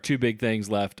our two big things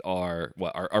left are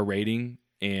our rating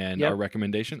and our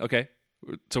recommendation. Okay.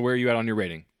 So where are you at on your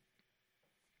rating?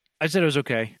 I said it was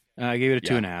okay. I gave it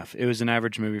a Yeah. 2.5. It was an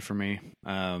average movie for me.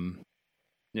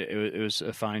 It was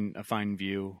a fine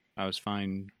view. I was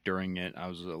fine during it. I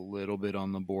was a little bit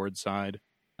on the bored side,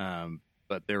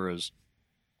 but there was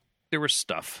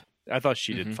stuff. I thought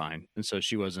she did fine, and so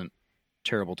she wasn't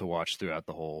terrible to watch throughout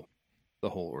the whole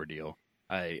ordeal.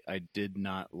 I did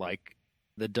not like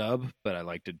the dub, but I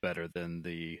liked it better than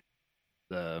the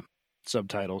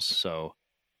subtitles. So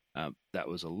that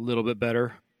was a little bit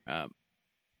better. I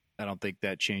don't think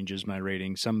that changes my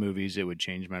rating. Some movies it would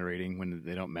change my rating when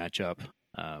they don't match up,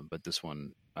 but this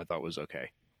one I thought was okay.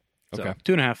 So, Okay.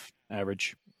 2.5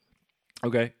 average.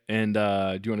 Okay. And do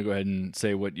you want to go ahead and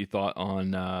say what you thought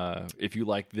on if you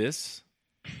like this?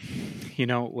 You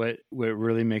know what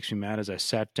really makes me mad is I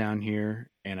sat down here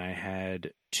and I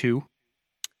had two,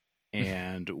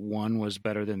 and one was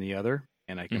better than the other,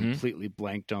 and I completely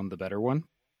blanked on the better one.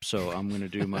 So I'm going to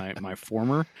do my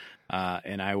former,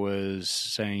 and I was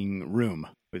saying Room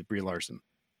with Brie Larson.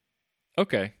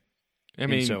 Okay. I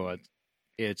mean, and so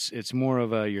it's more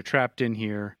of a you're trapped in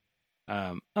here.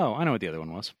 I know what the other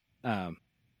one was.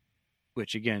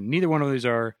 Which again, neither one of these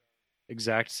are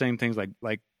exact same things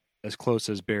like as close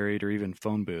as Buried or even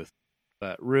Phone Booth.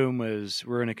 But Room was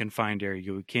we're in a confined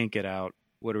area. We can't get out.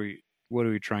 What are we? what are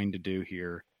we trying to do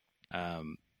here?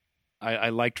 I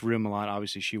liked Room a lot.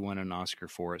 Obviously, she won an Oscar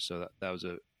for it, so that was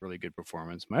a really good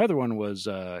performance. My other one was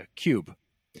Cube.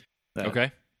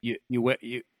 Okay. You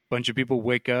bunch of people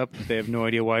wake up, they have no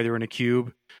idea why they're in a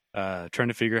cube, trying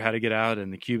to figure out how to get out,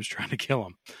 and the cube's trying to kill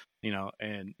them.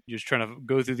 And you're just trying to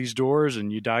go through these doors,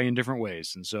 and you die in different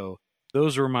ways. And so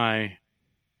those were I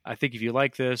think if you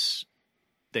like this,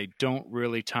 they don't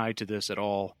really tie to this at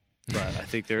all. But I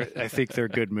think they're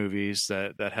good movies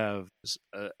that have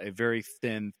a very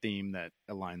thin theme that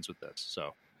aligns with this.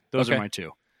 So those are my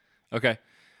two. Okay.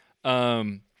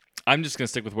 I'm just gonna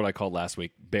stick with what I called last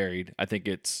week, Buried. I think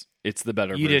it's the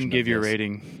better. You didn't give your this.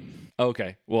 rating.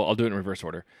 Okay. Well, I'll do it in reverse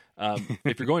order.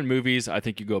 If you're going movies, I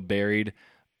think you go Buried.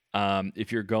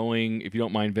 If you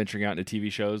don't mind venturing out into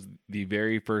TV shows, the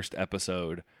very first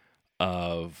episode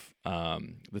of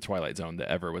the Twilight Zone that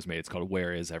ever was made, it's called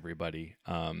Where Is Everybody?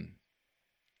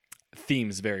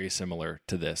 Themes very similar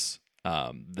to this.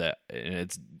 And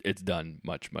it's done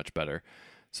much, much better.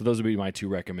 So those would be my two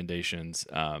recommendations.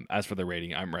 As for the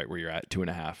rating, I'm right where you're at,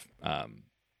 2.5. I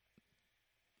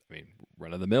mean,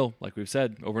 run of the mill, like we've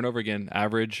said over and over again.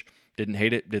 Average. Didn't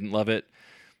hate it. Didn't love it.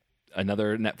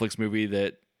 Another Netflix movie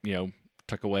that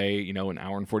took away an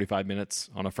hour and 45 minutes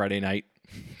on a Friday night.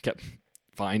 Kept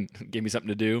fine. Gave me something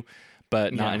to do,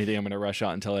 but not anything I'm going to rush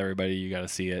out and tell everybody you got to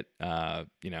see it. If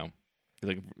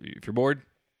you're bored,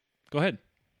 go ahead.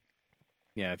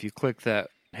 Yeah, if you click that,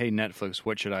 hey Netflix,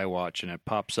 what should I watch, and it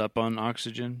pops up on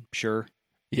Oxygen, sure.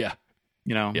 Yeah.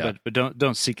 But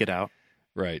don't seek it out.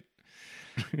 Right.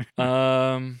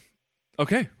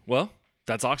 Okay. Well,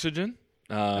 that's Oxygen.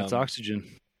 That's Oxygen.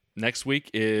 Next week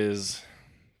is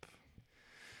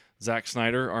Zack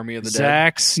Snyder, Army of the Dead.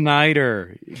 Zack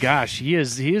Snyder. Gosh, he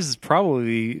is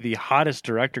probably the hottest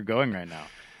director going right now.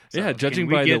 So yeah, judging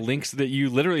by the links that you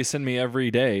literally send me every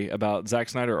day about Zack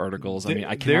Snyder articles, I mean,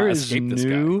 I cannot escape this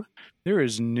guy. There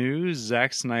is new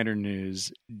Zack Snyder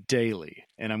news daily,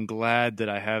 and I'm glad that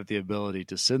I have the ability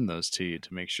to send those to you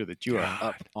to make sure that you are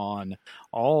up on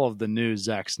all of the new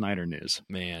Zack Snyder news.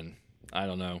 Man, I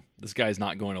don't know. This guy's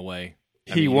not going away.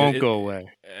 He won't go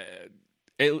away.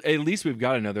 At least we've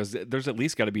got to know there's at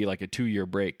least got to be like a 2-year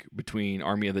break between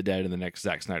Army of the Dead and the next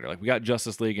Zack Snyder. Like we got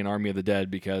Justice League and Army of the Dead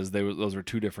because those were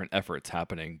two different efforts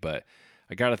happening. But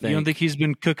I got to think. You don't think he's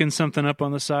been cooking something up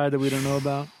on the side that we don't know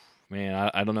about?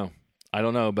 Man, I don't know. I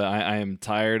don't know, but I am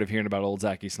tired of hearing about old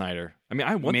Zacky Snyder. I mean,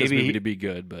 I want this movie to be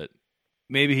good, but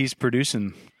maybe he's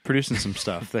producing some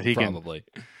stuff that he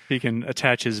can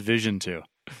attach his vision to.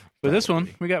 But this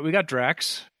one, we got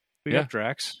Drax. We got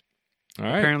Drax. All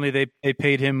right. Apparently, they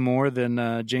paid him more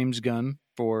than James Gunn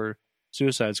for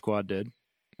Suicide Squad did.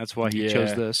 That's why he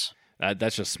chose this.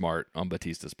 That's just smart on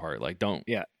Batista's part. Like, don't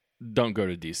go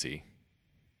to DC.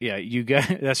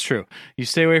 Yeah, that's true. You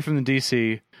stay away from the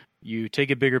DC. You take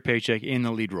a bigger paycheck in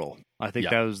the lead role. I think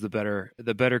that was the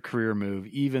better career move.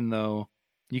 Even though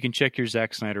you can check your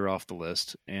Zack Snyder off the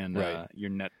list and your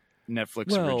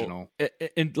Netflix original.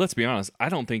 And let's be honest, I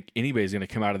don't think anybody's going to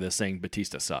come out of this saying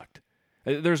Batista sucked.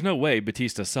 There's no way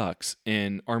Batista sucks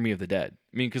in Army of the Dead.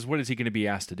 I mean, because what is he going to be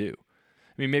asked to do?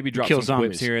 I mean, maybe drop some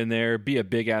quips here and there, be a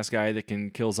big-ass guy that can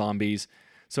kill zombies.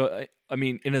 So, I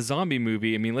mean, in a zombie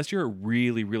movie, I mean, unless you're a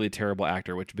really, really terrible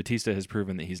actor, which Batista has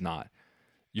proven that he's not,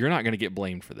 you're not going to get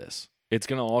blamed for this. It's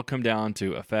going to all come down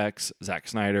to effects, Zack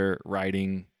Snyder,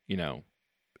 writing,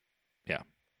 Yeah.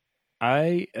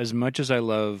 As much as I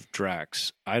love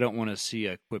Drax, I don't want to see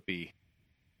a quippy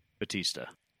Batista.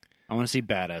 I want to see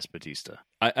badass Batista.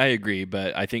 I agree,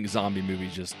 but I think zombie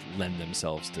movies just lend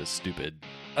themselves to stupid.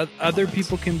 Other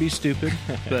people can be stupid,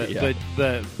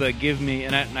 but give me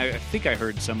and I think I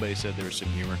heard somebody said there was some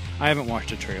humor. I haven't watched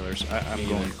the trailers. I'm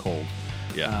going cold.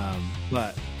 Yeah,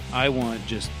 but I want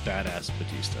just badass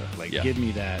Batista. Like, give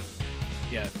me that.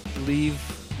 Yeah, leave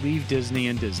Disney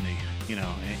and Disney,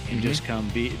 and just come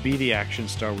be the action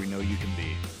star we know you can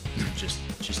be. Just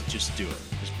do it.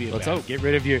 Just be a Let's hope. Get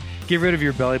rid of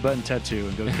your belly button tattoo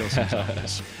and go kill some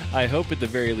zombies. I hope at the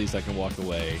very least I can walk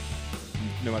away,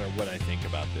 no matter what I think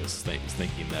about this,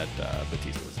 thinking that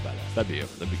Batista was badass. That'd be a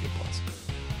good plus.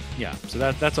 Yeah. So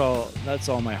that's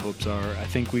all my hopes are. I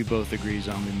think we both agree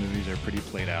zombie movies are pretty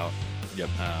played out. Yep.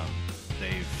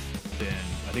 They've been.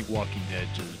 I think Walking Dead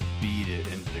just beat it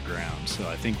into the ground. So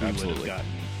I think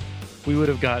we would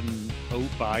have gotten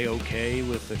by okay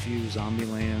with a few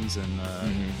Zombielands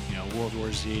and World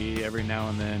War Z every now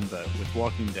and then, but with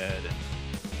Walking Dead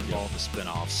and all the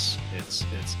spin-offs, it's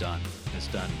done. It's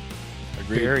done.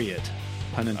 Agreed. Bury it.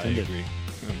 Pun intended. I agree.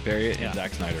 Bury it and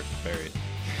Zack Snyder. Bury it.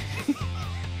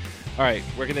 All right.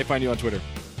 Where can they find you on Twitter?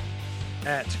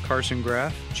 at Carson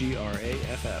Graff,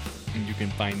 Graff. And you can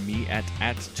find me at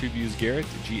TwoViewsGarrett, Garrett.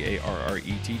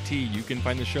 You can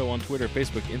find the show on Twitter,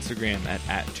 Facebook, Instagram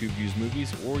at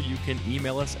TwoViewsMovies, or you can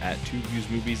email us at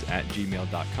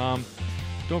twoviewsmovies@gmail.com.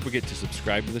 Don't forget to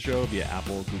subscribe to the show via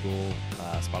Apple, Google,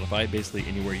 Spotify, basically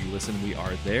anywhere you listen, we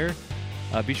are there.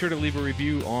 Be sure to leave a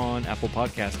review on Apple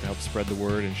Podcasts to help spread the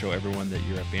word and show everyone that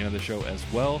you're a fan of the show as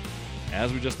well.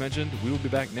 As we just mentioned, we will be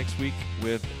back next week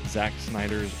with Zack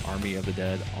Snyder's Army of the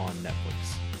Dead on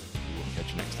Netflix. We will catch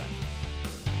you next time.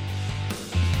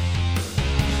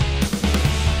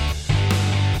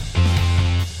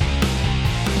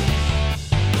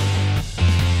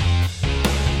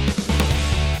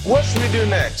 What should we do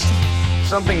next?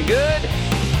 Something good?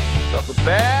 Something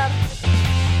bad?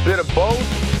 Bit of both?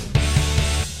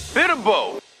 Bit of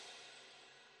both.